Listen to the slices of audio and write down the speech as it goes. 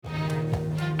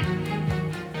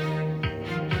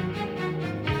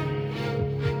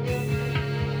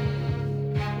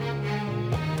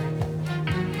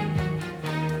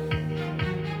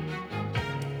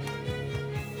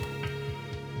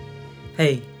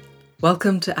Hey,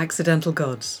 welcome to Accidental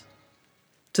Gods,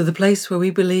 to the place where we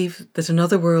believe that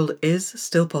another world is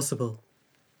still possible,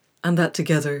 and that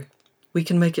together we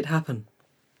can make it happen.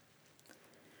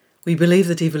 We believe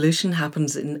that evolution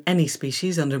happens in any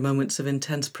species under moments of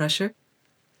intense pressure,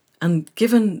 and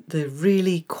given the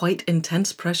really quite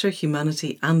intense pressure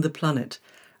humanity and the planet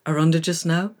are under just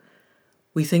now,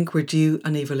 we think we're due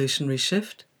an evolutionary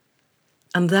shift,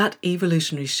 and that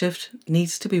evolutionary shift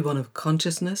needs to be one of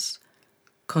consciousness,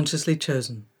 consciously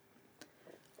chosen,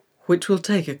 which will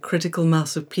take a critical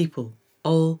mass of people,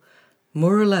 all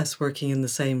more or less working in the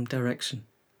same direction.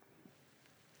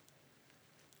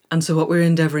 And so what we're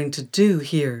endeavouring to do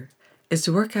here is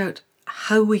to work out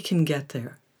how we can get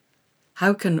there.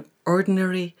 How can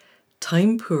ordinary,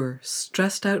 time-poor,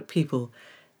 stressed-out people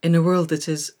in a world that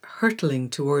is hurtling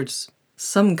towards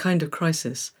some kind of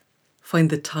crisis find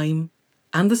the time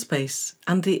and the space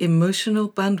and the emotional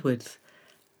bandwidth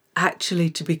actually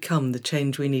to become the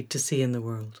change we need to see in the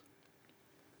world?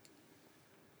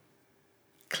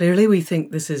 Clearly, we think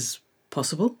this is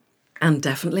possible, and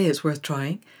definitely it's worth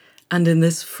trying. And in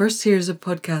this first series of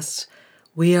podcasts,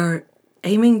 we are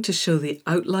aiming to show the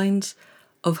outlines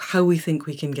of how we think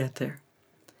we can get there.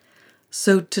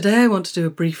 So today I want to do a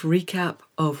brief recap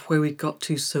of where we've got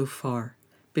to so far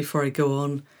before I go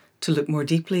on to look more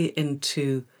deeply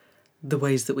into the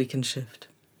ways that we can shift.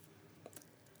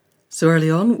 So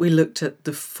early on, we looked at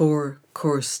the 4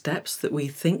 core steps that we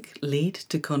think lead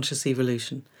to conscious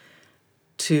evolution,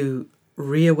 to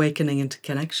reawakening into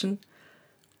connection,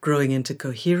 growing into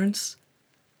coherence,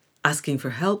 asking for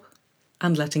help,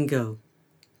 and letting go.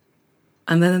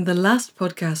 And then in the last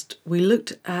podcast, we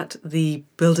looked at the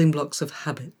building blocks of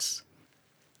habits,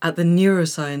 at the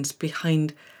neuroscience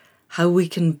behind how we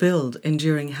can build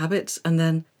enduring habits, and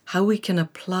then how we can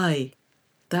apply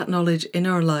that knowledge in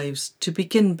our lives to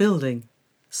begin building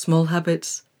small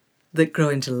habits that grow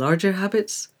into larger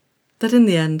habits that in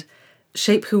the end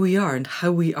shape who we are and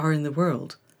how we are in the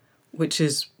world, which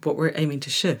is what we're aiming to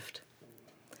shift.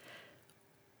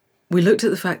 We looked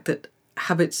at the fact that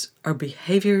habits are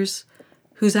behaviours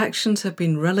whose actions have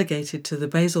been relegated to the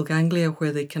basal ganglia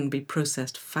where they can be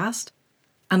processed fast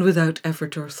and without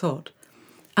effort or thought,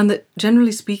 and that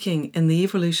generally speaking in the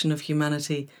evolution of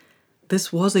humanity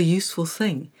this was a useful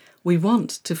thing. We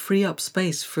want to free up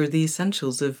space for the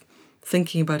essentials of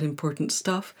thinking about important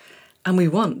stuff, and we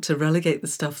want to relegate the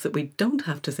stuff that we don't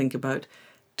have to think about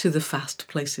to the fast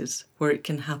places where it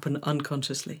can happen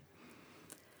unconsciously.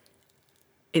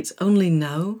 It's only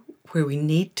now, where we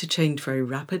need to change very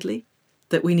rapidly,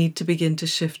 that we need to begin to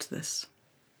shift this.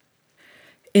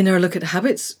 In our look at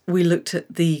habits, we looked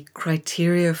at the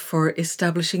criteria for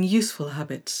establishing useful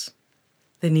habits.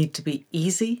 They need to be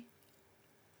easy,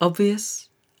 obvious,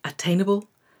 attainable,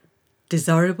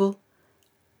 desirable,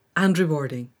 and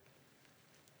rewarding.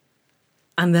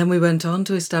 And then we went on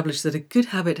to establish that a good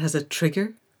habit has a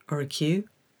trigger or a cue,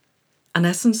 an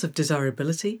essence of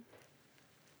desirability,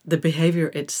 the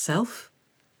behaviour itself,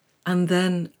 and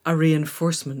then a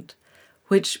reinforcement,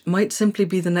 which might simply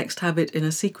be the next habit in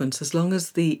a sequence, as long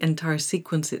as the entire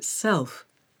sequence itself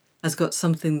has got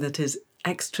something that is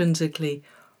extrinsically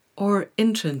or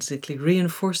intrinsically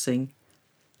reinforcing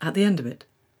at the end of it.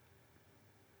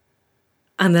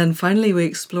 And then finally we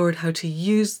explored how to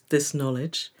use this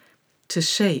knowledge to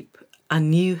shape a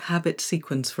new habit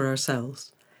sequence for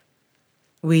ourselves.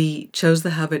 We chose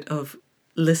the habit of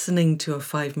listening to a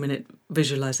 5-minute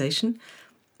visualization,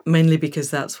 mainly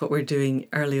because that's what we're doing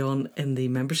early on in the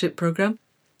membership program.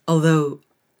 Although,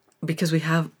 because we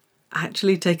have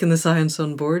actually taken the science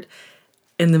on board,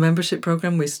 in the membership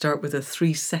program we start with a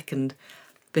 3-second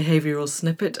behavioural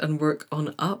snippet and work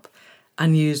on up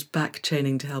and use back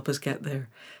chaining to help us get there.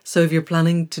 So if you're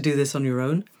planning to do this on your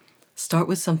own, start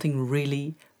with something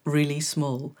really, really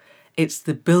small. It's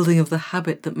the building of the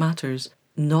habit that matters,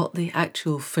 not the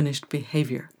actual finished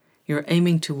behaviour. You're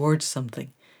aiming towards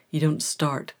something. You don't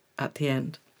start at the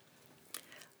end.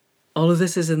 All of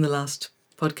this is in the last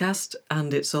podcast,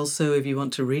 and it's also, if you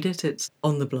want to read it, it's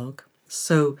on the blog.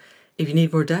 So if you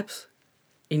need more depth,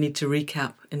 you need to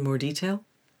recap in more detail,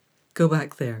 go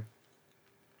back there.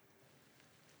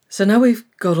 So now we've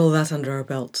got all that under our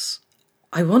belts,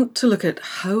 I want to look at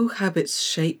how habits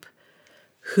shape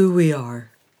who we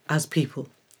are as people.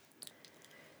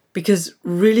 Because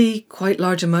really quite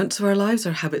large amounts of our lives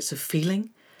are habits of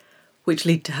feeling, which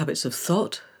lead to habits of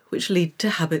thought, which lead to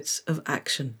habits of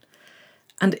action.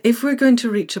 And if we're going to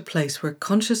reach a place where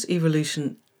conscious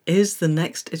evolution is the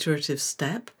next iterative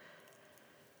step,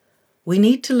 we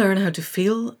need to learn how to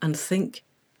feel and think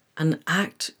and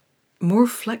act more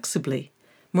flexibly,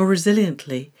 more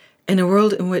resiliently, in a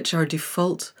world in which our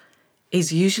default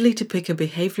is usually to pick a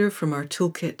behaviour from our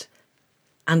toolkit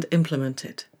and implement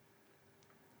it.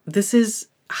 This is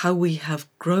how we have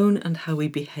grown and how we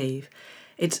behave.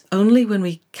 It's only when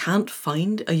we can't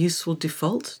find a useful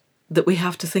default that we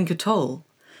have to think at all,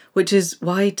 which is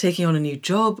why taking on a new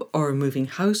job or moving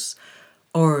house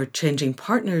or changing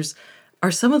partners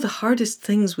are some of the hardest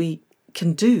things we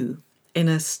can do in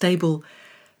a stable,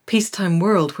 peacetime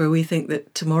world where we think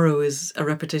that tomorrow is a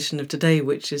repetition of today,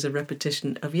 which is a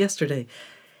repetition of yesterday.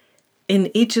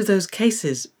 In each of those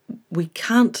cases, we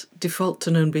can't default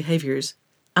to known behaviours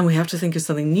and we have to think of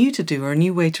something new to do or a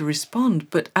new way to respond.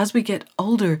 But as we get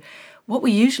older, what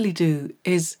we usually do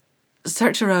is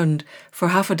search around for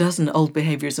half a dozen old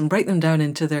behaviours and break them down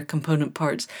into their component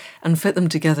parts and fit them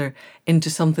together into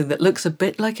something that looks a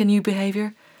bit like a new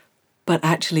behaviour, but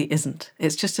actually isn't.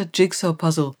 It's just a jigsaw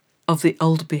puzzle of the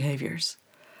old behaviours.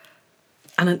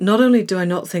 And not only do I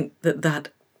not think that that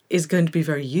is going to be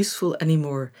very useful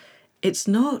anymore, it's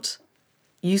not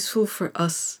useful for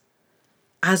us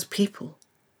as people.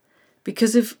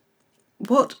 Because if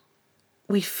what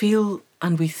we feel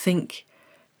and we think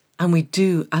and we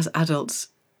do as adults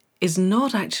is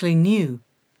not actually new,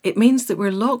 it means that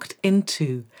we're locked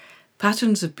into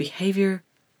patterns of behaviour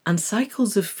and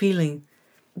cycles of feeling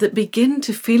that begin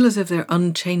to feel as if they're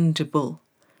unchangeable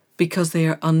because they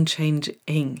are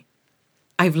unchanging.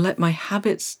 I've let my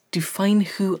habits define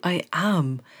who I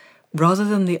am rather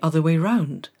than the other way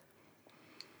round.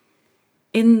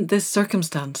 In this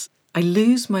circumstance, I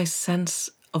lose my sense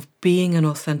of being an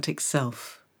authentic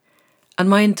self. And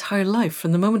my entire life,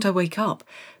 from the moment I wake up,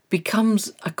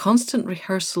 becomes a constant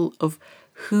rehearsal of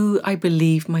who I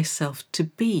believe myself to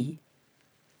be.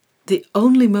 The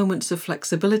only moments of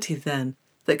flexibility, then,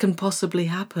 that can possibly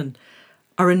happen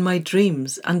are in my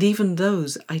dreams, and even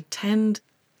those I tend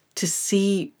to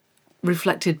see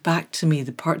reflected back to me,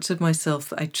 the parts of myself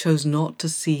that I chose not to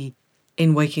see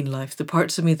in waking life, the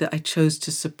parts of me that I chose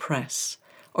to suppress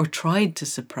or tried to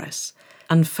suppress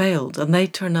and failed, and they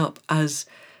turn up as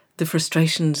the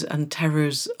frustrations and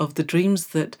terrors of the dreams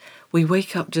that we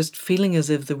wake up just feeling as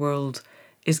if the world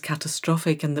is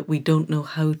catastrophic and that we don't know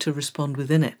how to respond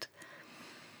within it.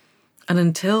 And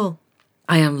until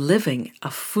I am living a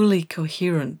fully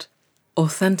coherent,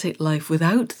 authentic life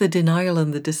without the denial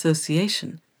and the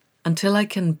dissociation, until I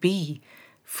can be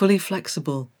fully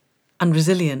flexible and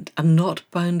resilient and not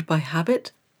bound by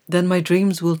habit, then my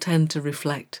dreams will tend to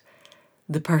reflect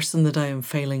the person that I am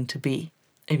failing to be,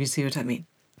 if you see what I mean.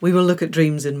 We will look at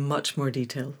dreams in much more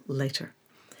detail later.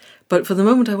 But for the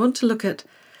moment, I want to look at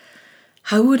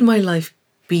how would my life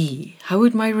be? How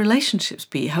would my relationships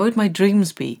be? How would my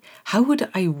dreams be? How would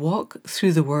I walk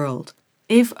through the world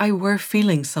if I were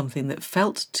feeling something that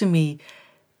felt to me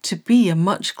to be a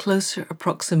much closer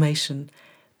approximation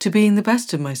to being the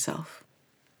best of myself?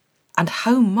 And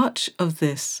how much of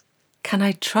this can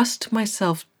I trust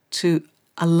myself to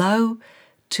allow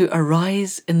to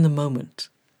arise in the moment,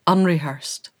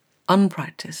 unrehearsed,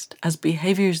 unpracticed, as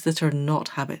behaviours that are not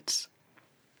habits?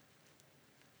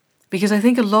 Because I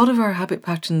think a lot of our habit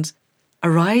patterns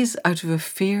arise out of a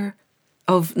fear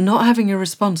of not having a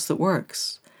response that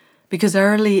works. Because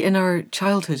early in our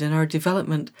childhood, in our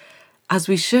development, as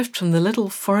we shift from the little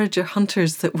forager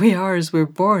hunters that we are as we're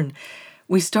born,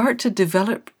 we start to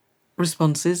develop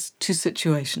responses to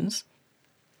situations.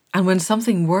 And when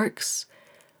something works,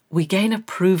 we gain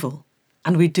approval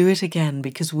and we do it again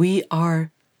because we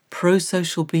are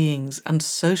pro-social beings, and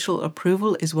social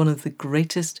approval is one of the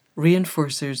greatest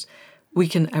reinforcers we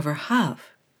can ever have.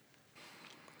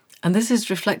 And this is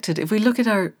reflected if we look at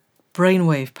our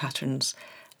brainwave patterns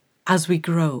as we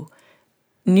grow.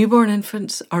 Newborn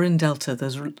infants are in delta,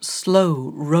 those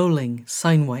slow rolling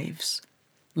sine waves,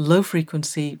 low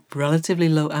frequency, relatively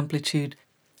low amplitude.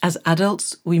 As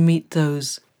adults, we meet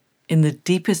those in the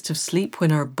deepest of sleep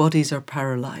when our bodies are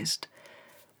paralyzed.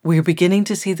 We're beginning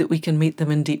to see that we can meet them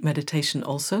in deep meditation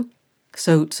also.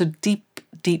 So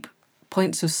deep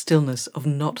points of stillness, of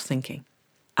not thinking.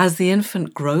 As the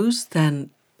infant grows, then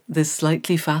the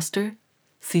slightly faster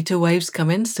theta waves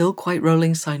come in, still quite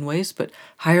rolling sine waves, but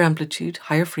higher amplitude,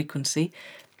 higher frequency,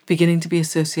 beginning to be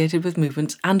associated with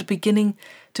movements and beginning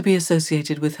to be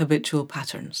associated with habitual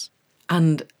patterns.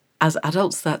 And as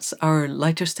adults, that's our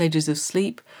lighter stages of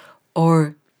sleep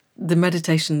or the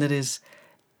meditation that is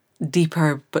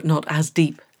deeper but not as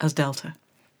deep as delta.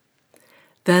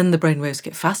 Then the brainwaves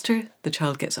get faster, the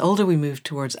child gets older, we move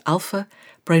towards alpha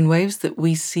brainwaves that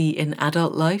we see in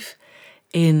adult life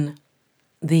in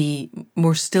the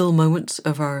more still moments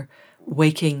of our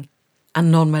waking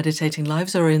and non-meditating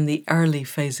lives, or in the early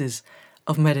phases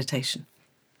of meditation.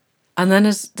 And then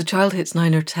as the child hits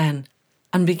 9 or 10,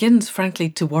 and begins, frankly,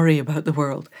 to worry about the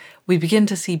world, we begin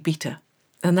to see beta.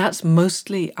 And that's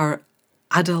mostly our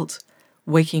adult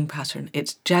waking pattern.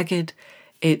 It's jagged,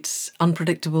 it's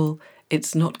unpredictable,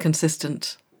 it's not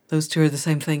consistent. Those two are the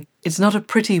same thing. It's not a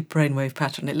pretty brainwave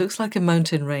pattern. It looks like a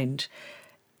mountain range.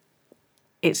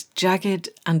 It's jagged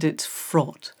and it's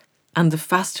fraught. And the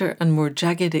faster and more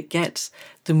jagged it gets,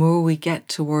 the more we get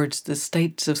towards the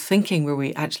states of thinking where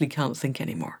we actually can't think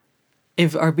anymore.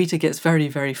 If our beta gets very,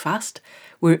 very fast,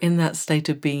 we're in that state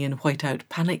of being in whiteout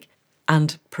panic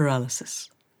and paralysis.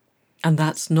 And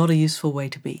that's not a useful way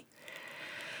to be.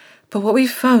 But what we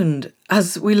found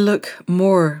as we look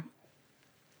more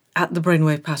at the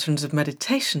brainwave patterns of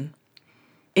meditation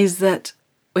is that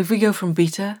if we go from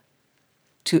beta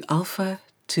to alpha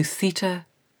to theta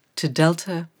to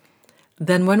delta,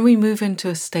 then when we move into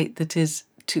a state that is,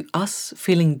 to us,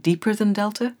 feeling deeper than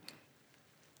delta,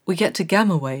 we get to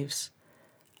gamma waves.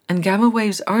 And gamma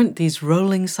waves aren't these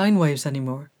rolling sine waves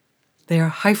anymore. They are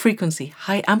high frequency,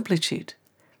 high amplitude,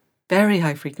 very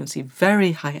high frequency,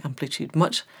 very high amplitude,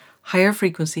 much higher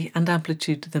frequency and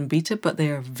amplitude than beta, but they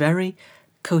are very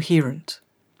coherent.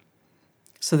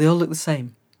 So they all look the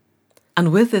same.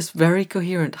 And with this very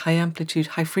coherent, high amplitude,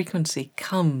 high frequency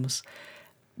comes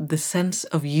the sense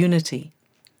of unity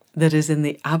that is in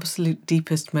the absolute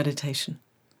deepest meditation.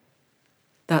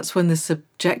 That's when the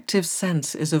subjective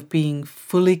sense is of being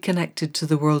fully connected to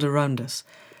the world around us.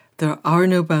 There are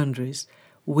no boundaries.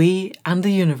 We and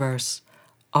the universe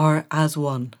are as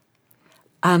one.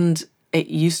 And it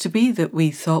used to be that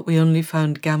we thought we only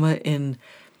found gamma in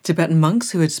Tibetan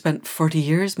monks who had spent 40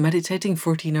 years meditating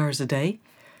 14 hours a day.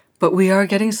 But we are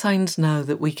getting signs now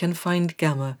that we can find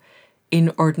gamma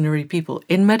in ordinary people,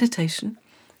 in meditation.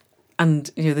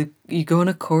 And you go on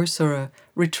a course or a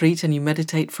retreat and you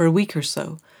meditate for a week or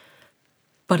so.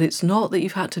 But it's not that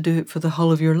you've had to do it for the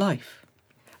whole of your life.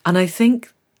 And I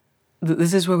think that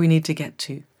this is where we need to get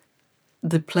to.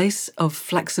 The place of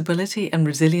flexibility and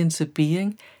resilience of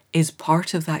being is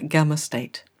part of that gamma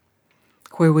state,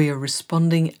 where we are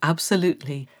responding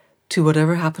absolutely to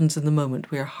whatever happens in the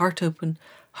moment. We are heart open,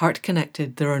 heart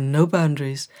connected. There are no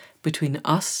boundaries between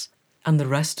us and the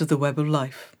rest of the web of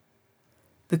life.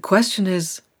 The question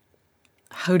is,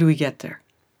 how do we get there?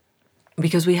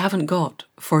 Because we haven't got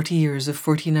 40 years of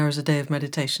 14 hours a day of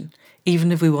meditation.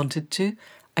 Even if we wanted to,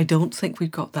 I don't think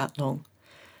we've got that long.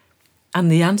 And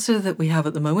the answer that we have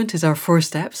at the moment is our 4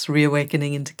 steps: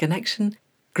 reawakening into connection,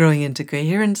 growing into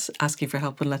coherence, asking for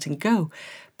help and letting go.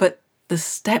 But the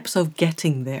steps of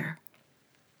getting there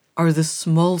are the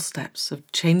small steps of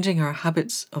changing our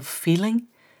habits of feeling,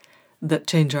 that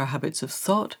change our habits of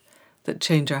thought, that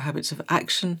change our habits of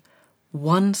action,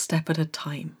 one step at a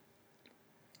time.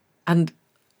 And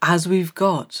as we've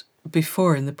got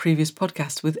before in the previous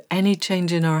podcast, with any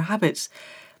change in our habits,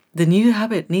 the new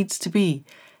habit needs to be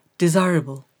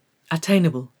desirable,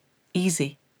 attainable,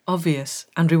 easy, obvious,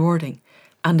 and rewarding.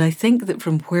 And I think that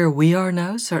from where we are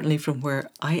now, certainly from where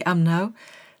I am now,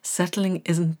 settling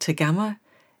into gamma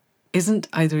isn't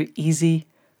either easy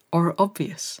or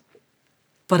obvious.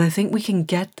 But I think we can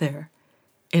get there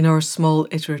in our small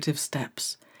iterative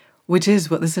steps, which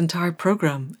is what this entire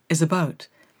program is about.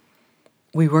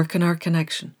 We work on our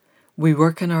connection. We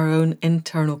work on our own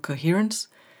internal coherence.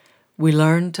 We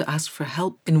learn to ask for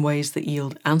help in ways that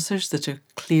yield answers that are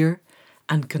clear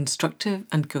and constructive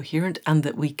and coherent and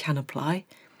that we can apply.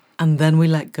 And then we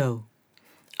let go.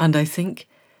 And I think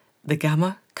the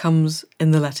gamma comes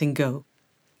in the letting go.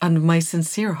 And my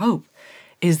sincere hope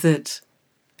is that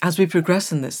as we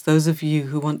progress in this, those of you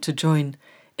who want to join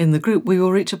in the group, we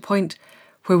will reach a point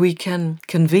where we can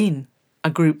convene a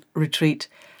group retreat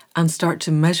and start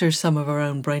to measure some of our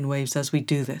own brainwaves as we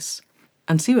do this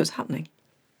and see what's happening.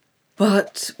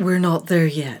 But we're not there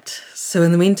yet. So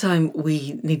in the meantime,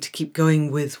 we need to keep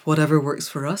going with whatever works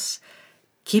for us,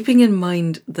 keeping in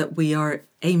mind that we are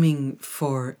aiming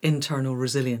for internal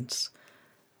resilience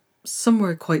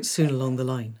somewhere quite soon along the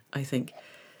line, I think.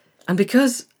 And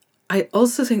because I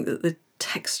also think that the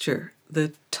texture,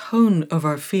 the tone of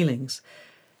our feelings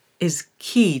is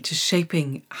key to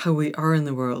shaping how we are in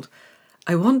the world,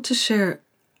 I want to share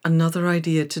another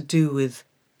idea to do with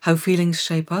how feelings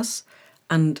shape us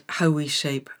and how we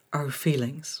shape our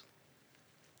feelings.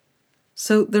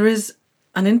 So there is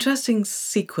an interesting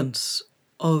sequence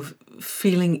of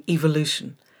feeling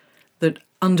evolution that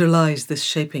underlies this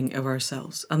shaping of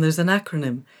ourselves. And there's an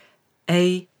acronym,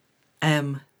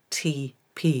 AMTP,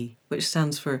 which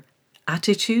stands for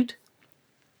attitude,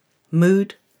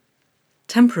 mood,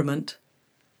 temperament,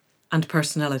 and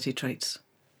personality traits.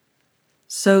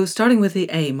 So starting with the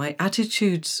A, my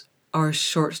attitudes are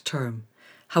short term.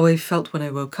 how I felt when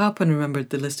I woke up and remembered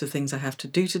the list of things I have to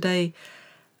do today,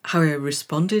 how I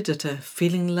responded at a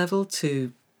feeling level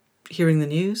to hearing the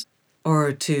news,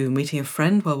 or to meeting a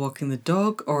friend while walking the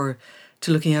dog, or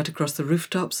to looking out across the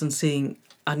rooftops and seeing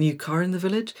a new car in the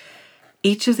village.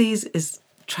 Each of these is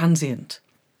transient.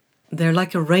 They're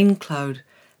like a rain cloud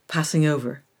passing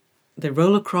over. They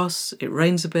roll across, it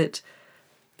rains a bit,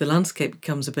 the landscape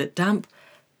becomes a bit damp,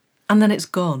 and then it's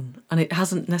gone, and it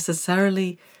hasn't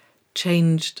necessarily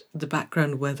changed the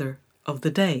background weather of the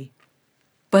day.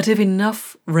 But if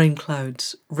enough rain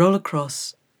clouds roll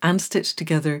across and stitch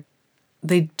together,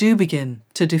 they do begin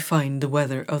to define the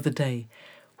weather of the day,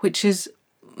 which is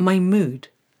my mood.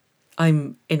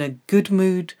 I'm in a good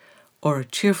mood, or a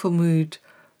cheerful mood,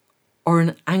 or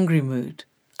an angry mood.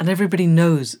 And everybody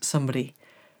knows somebody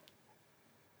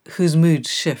whose mood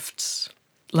shifts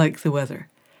like the weather.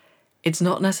 It's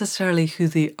not necessarily who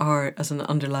they are as an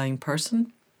underlying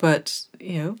person, but,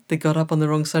 they got up on the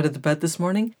wrong side of the bed this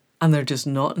morning and they're just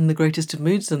not in the greatest of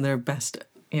moods and they're best,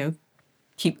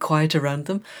 keep quiet around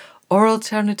them. Or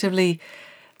alternatively,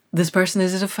 this person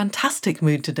is in a fantastic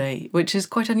mood today, which is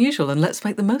quite unusual, and let's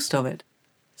make the most of it.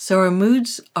 So our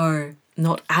moods are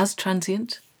not as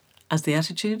transient as the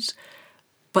attitudes,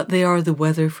 but they are the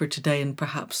weather for today and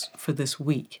perhaps for this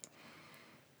week.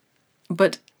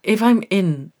 But if I'm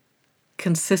in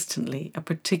consistently a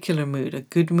particular mood, a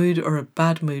good mood or a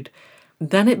bad mood,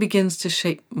 then it begins to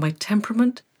shape my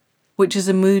temperament, which is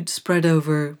a mood spread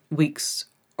over weeks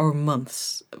or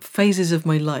months, phases of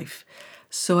my life.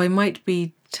 So I might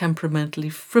be temperamentally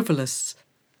frivolous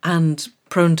and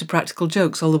prone to practical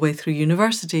jokes all the way through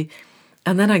university.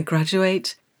 And then I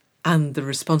graduate and the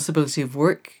responsibility of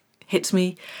work hits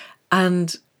me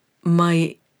and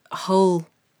my whole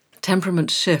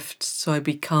temperament shifts. So I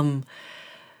become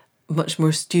much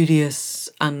more studious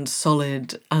and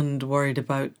solid and worried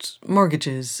about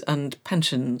mortgages and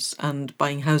pensions and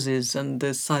buying houses and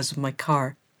the size of my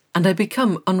car. And I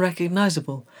become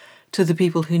unrecognisable to the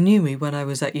people who knew me when I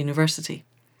was at university.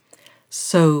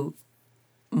 So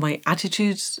my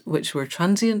attitudes, which were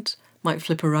transient, might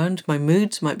flip around. My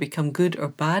moods might become good or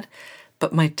bad,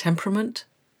 but my temperament,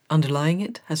 underlying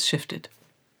it, has shifted.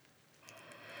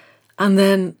 And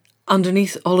then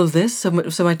underneath all of this, so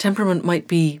my temperament might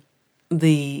be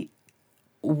the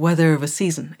weather of a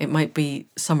season. It might be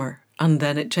summer, and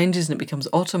then it changes and it becomes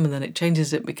autumn, and then it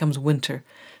changes, it becomes winter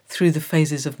through the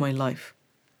phases of my life.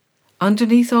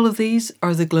 Underneath all of these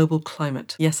are the global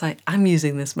climate. Yes, I am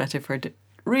using this metaphor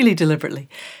really deliberately,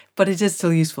 but it is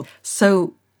still useful.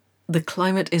 So the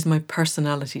climate is my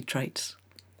personality traits.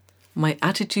 My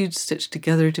attitudes stitch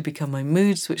together to become my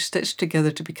moods, which stitch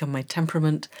together to become my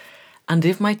temperament. And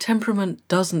if my temperament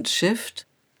doesn't shift,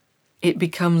 it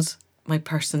becomes my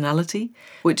personality,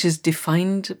 which is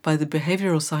defined by the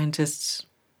behavioral scientists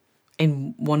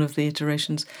in one of the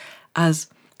iterations as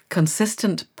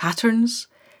consistent patterns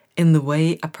in the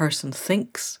way a person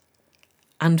thinks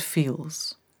and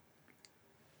feels.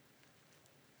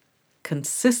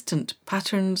 Consistent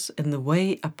patterns in the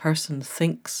way a person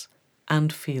thinks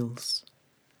and feels.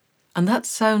 And that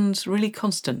sounds really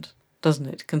constant, doesn't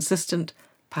it? Consistent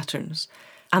patterns.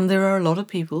 And there are a lot of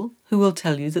people who will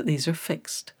tell you that these are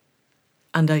fixed.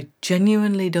 And I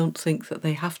genuinely don't think that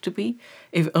they have to be,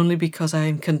 if only because I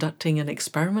am conducting an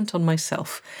experiment on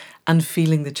myself and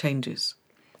feeling the changes.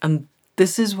 And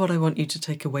this is what I want you to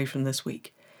take away from this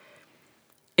week.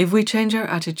 If we change our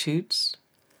attitudes,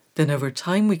 then over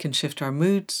time we can shift our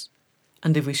moods.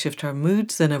 And if we shift our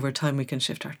moods, then over time we can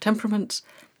shift our temperaments.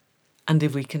 And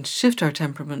if we can shift our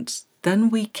temperaments,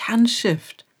 then we can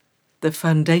shift the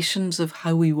foundations of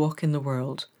how we walk in the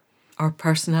world. Our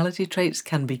personality traits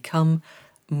can become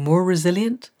more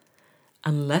resilient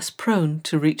and less prone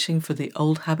to reaching for the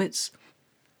old habits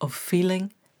of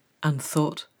feeling and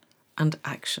thought and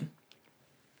action.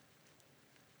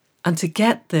 And to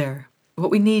get there,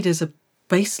 what we need is a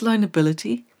baseline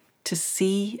ability to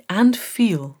see and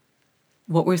feel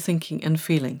what we're thinking and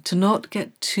feeling, to not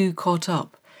get too caught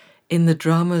up in the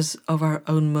dramas of our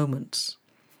own moments.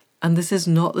 And this is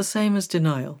not the same as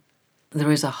denial.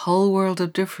 There is a whole world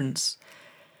of difference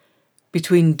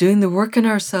between doing the work in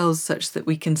ourselves such that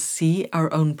we can see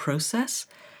our own process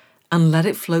and let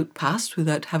it float past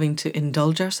without having to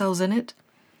indulge ourselves in it,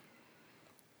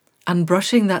 and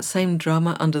brushing that same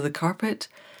drama under the carpet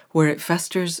where it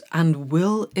festers and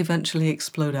will eventually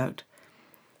explode out.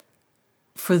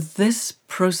 For this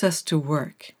process to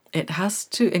work, it has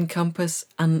to encompass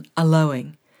an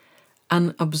allowing,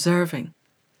 an observing,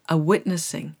 a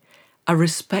witnessing, a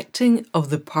respecting of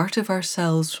the part of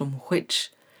ourselves from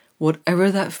which whatever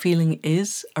that feeling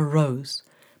is arose,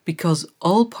 because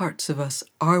all parts of us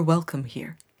are welcome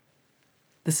here.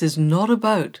 This is not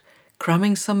about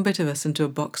cramming some bit of us into a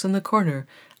box in the corner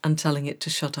and telling it to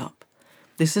shut up.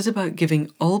 This is about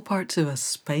giving all parts of us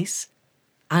space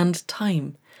and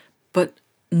time, but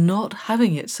not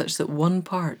having it such that one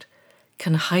part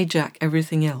can hijack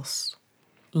everything else.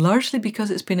 Largely because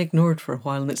it's been ignored for a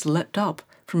while and it's leapt up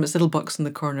from its little box in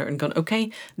the corner and gone, okay,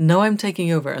 now I'm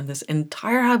taking over, and this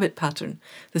entire habit pattern,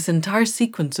 this entire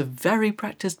sequence of very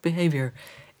practiced behaviour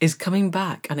is coming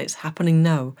back and it's happening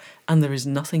now, and there is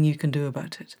nothing you can do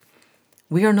about it.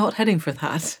 We are not heading for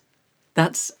that.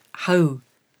 That's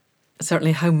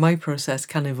certainly how my process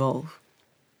can evolve.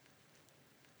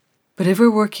 But if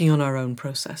we're working on our own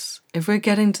process, if we're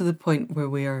getting to the point where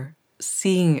we are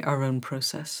seeing our own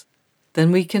process,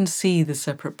 then we can see the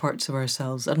separate parts of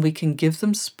ourselves and we can give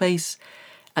them space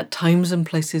at times and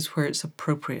places where it's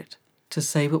appropriate to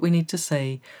say what we need to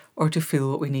say or to feel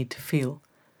what we need to feel,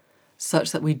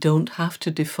 such that we don't have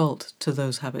to default to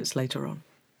those habits later on.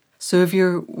 So if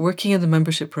you're working in the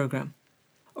membership program,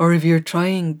 or if you're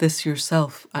trying this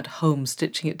yourself at home,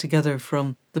 stitching it together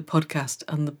from the podcast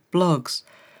and the blogs,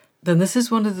 then this is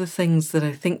one of the things that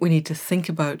I think we need to think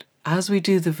about as we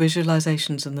do the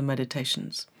visualizations and the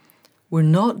meditations. We're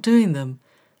not doing them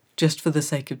just for the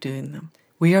sake of doing them.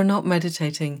 We are not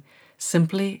meditating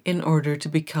simply in order to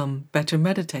become better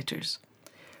meditators.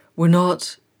 We're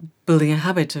not building a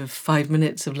habit of 5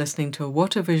 minutes of listening to a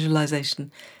water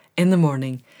visualization in the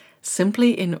morning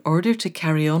simply in order to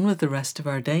carry on with the rest of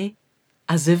our day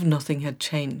as if nothing had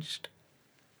changed.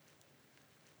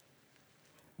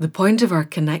 The point of our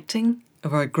connecting,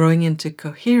 of our growing into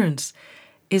coherence,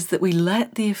 is that we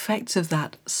let the effects of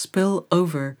that spill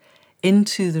over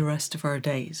into the rest of our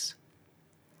days.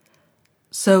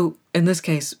 So, in this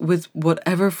case, with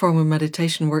whatever form of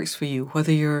meditation works for you,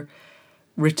 whether you're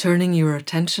returning your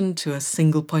attention to a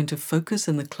single point of focus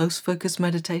in the close focus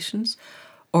meditations,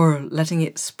 or letting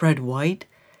it spread wide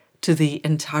to the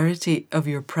entirety of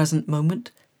your present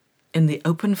moment in the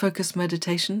open focus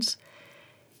meditations,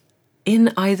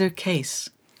 in either case,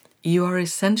 you are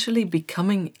essentially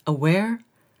becoming aware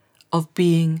of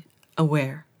being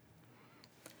aware.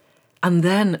 And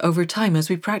then over time, as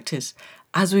we practice,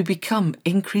 as we become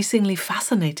increasingly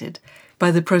fascinated by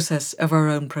the process of our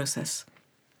own process,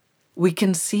 we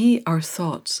can see our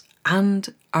thoughts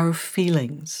and our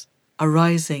feelings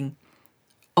arising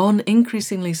on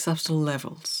increasingly subtle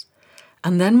levels,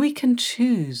 and then we can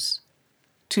choose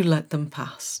to let them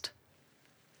pass.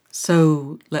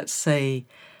 So let's say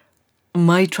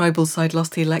my tribal side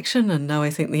lost the election and now I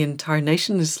think the entire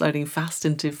nation is sliding fast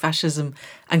into fascism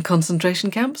and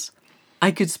concentration camps.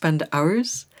 I could spend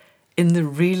hours in the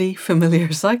really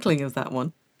familiar cycling of that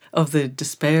one, of the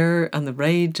despair and the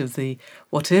rage, of the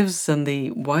what ifs and the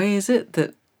why is it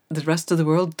that the rest of the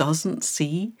world doesn't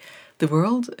see the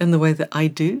world in the way that I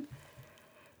do.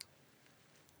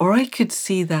 Or I could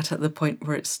see that at the point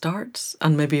where it starts,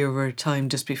 and maybe over time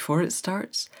just before it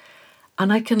starts,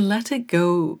 and I can let it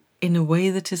go in a way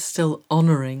that is still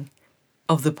honouring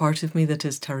of the part of me that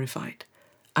is terrified.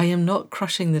 I am not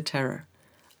crushing the terror.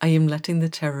 I am letting the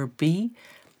terror be,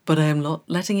 but I am not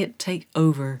letting it take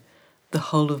over the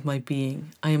whole of my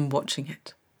being. I am watching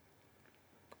it,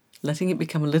 letting it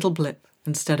become a little blip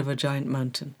instead of a giant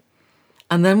mountain.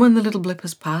 And then when the little blip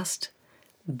has passed,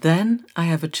 then I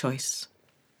have a choice.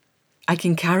 I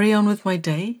can carry on with my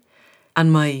day,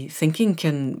 and my thinking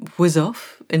can whiz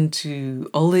off into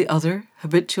all the other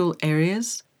habitual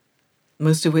areas,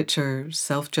 most of which are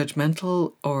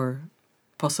self-judgmental or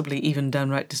possibly even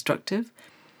downright destructive.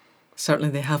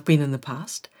 Certainly they have been in the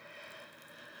past.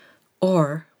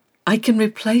 Or I can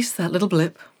replace that little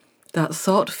blip, that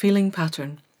thought-feeling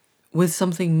pattern, with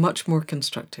something much more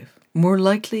constructive, more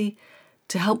likely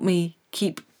to help me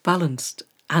keep balanced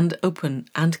and open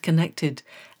and connected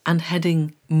and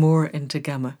heading more into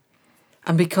Gamma.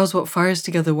 And because what fires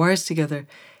together wires together,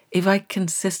 if I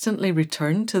consistently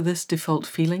return to this default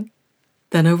feeling,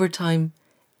 then over time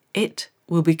it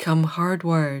will become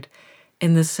hardwired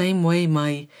in the same way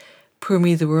my poor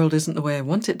me, the world isn't the way I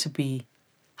want it to be,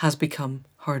 has become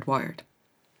hardwired.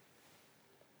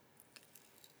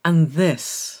 And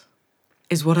this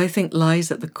is what I think lies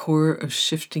at the core of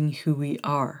shifting who we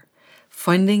are,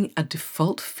 finding a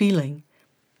default feeling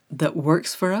that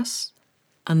works for us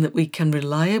and that we can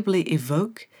reliably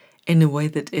evoke in a way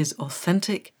that is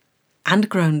authentic and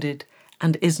grounded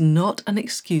and is not an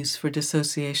excuse for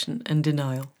dissociation and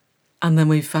denial. And then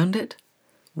we've found it,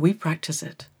 we practice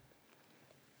it.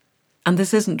 And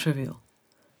this isn't trivial.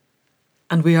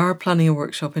 And we are planning a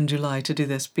workshop in July to do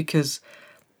this because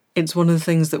It's one of the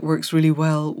things that works really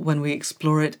well when we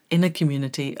explore it in a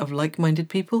community of like-minded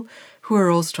people who are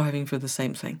all striving for the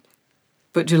same thing.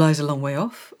 But July's a long way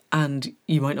off, and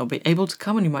you might not be able to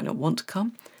come and you might not want to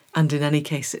come. And in any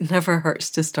case, it never hurts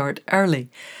to start early.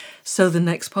 So the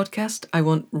next podcast, I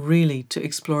want really to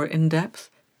explore in depth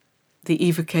the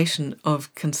evocation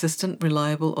of consistent,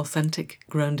 reliable, authentic,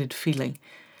 grounded feeling.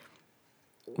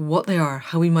 What they are,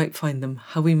 how we might find them,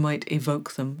 how we might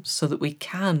evoke them so that we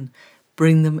can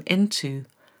bring them into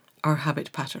our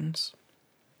habit patterns.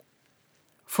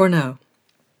 For now,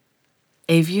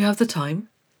 if you have the time,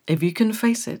 if you can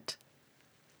face it,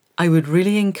 I would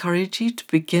really encourage you to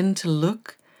begin to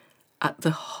look at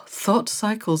the thought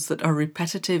cycles that are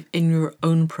repetitive in your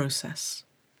own process.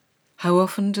 How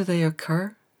often do they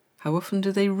occur? How often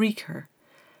do they recur?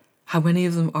 How many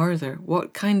of them are there?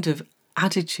 What kind of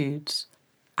attitudes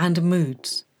and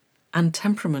moods and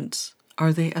temperaments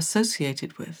are they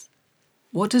associated with?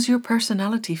 What does your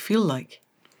personality feel like?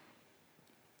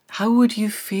 How would you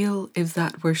feel if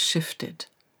that were shifted?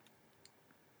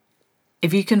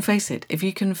 If you can face it, if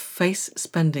you can face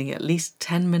spending at least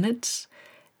 10 minutes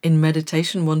in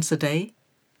meditation once a day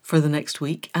for the next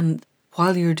week, and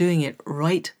while you're doing it,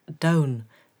 write down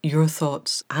your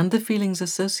thoughts and the feelings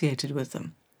associated with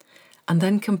them, and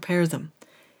then compare them.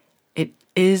 It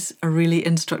is a really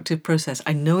instructive process.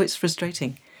 I know it's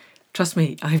frustrating. Trust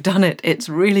me, I've done it. It's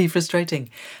really frustrating.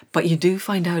 But you do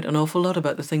find out an awful lot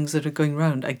about the things that are going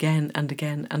round again and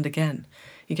again and again.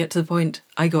 I got to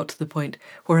the point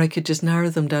where I could just narrow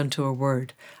them down to a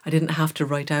word. I didn't have to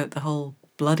write out the whole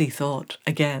bloody thought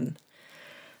again.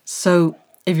 So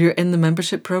if you're in the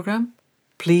membership program,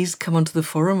 please come onto the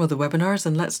forum or the webinars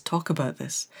and let's talk about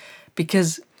this,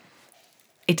 because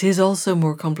it is also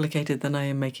more complicated than I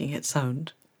am making it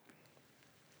sound.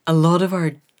 A lot of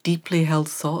our deeply held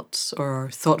thoughts or our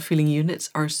thought-feeling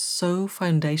units are so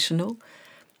foundational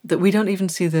that we don't even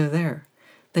see they're there.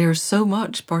 They are so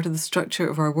much part of the structure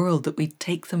of our world that we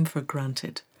take them for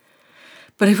granted.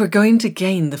 But if we're going to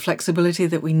gain the flexibility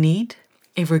that we need,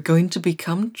 if we're going to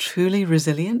become truly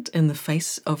resilient in the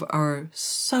face of our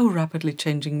so rapidly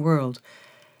changing world,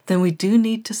 then we do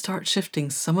need to start shifting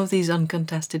some of these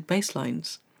uncontested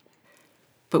baselines.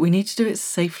 But we need to do it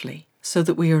safely so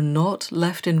that we are not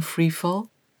left in free fall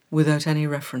without any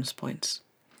reference points.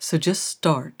 So just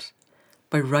start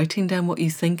by writing down what you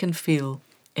think and feel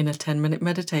in a 10-minute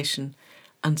meditation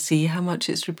and see how much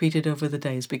it's repeated over the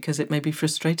days, because it may be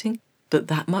frustrating, but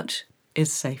that much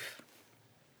is safe.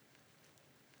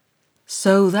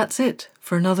 So that's it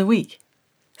for another week.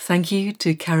 Thank you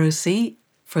to Caro C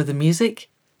for the music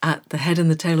at the head and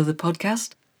the tail of the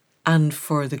podcast and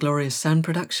for the glorious sound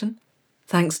production.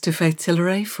 Thanks to Faith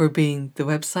Tilleray for being the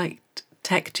website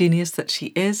tech genius that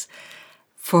she is,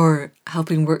 for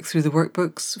helping work through the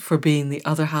workbooks, for being the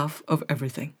other half of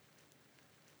everything.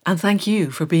 And thank you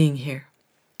for being here.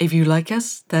 If you like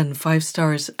us, then 5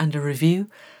 stars and a review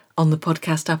on the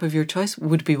podcast app of your choice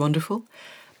would be wonderful.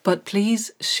 But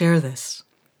please share this.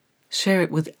 Share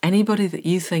it with anybody that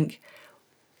you think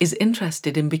is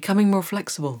interested in becoming more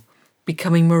flexible,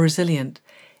 becoming more resilient,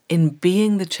 in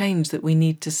being the change that we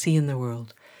need to see in the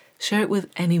world. Share it with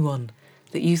anyone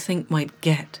that you think might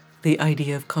get the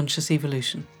idea of conscious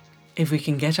evolution. If we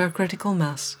can get our critical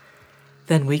mass,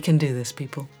 then we can do this,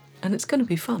 people. And it's going to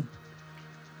be fun.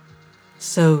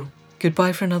 So,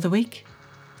 goodbye for another week.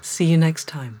 See you next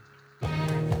time.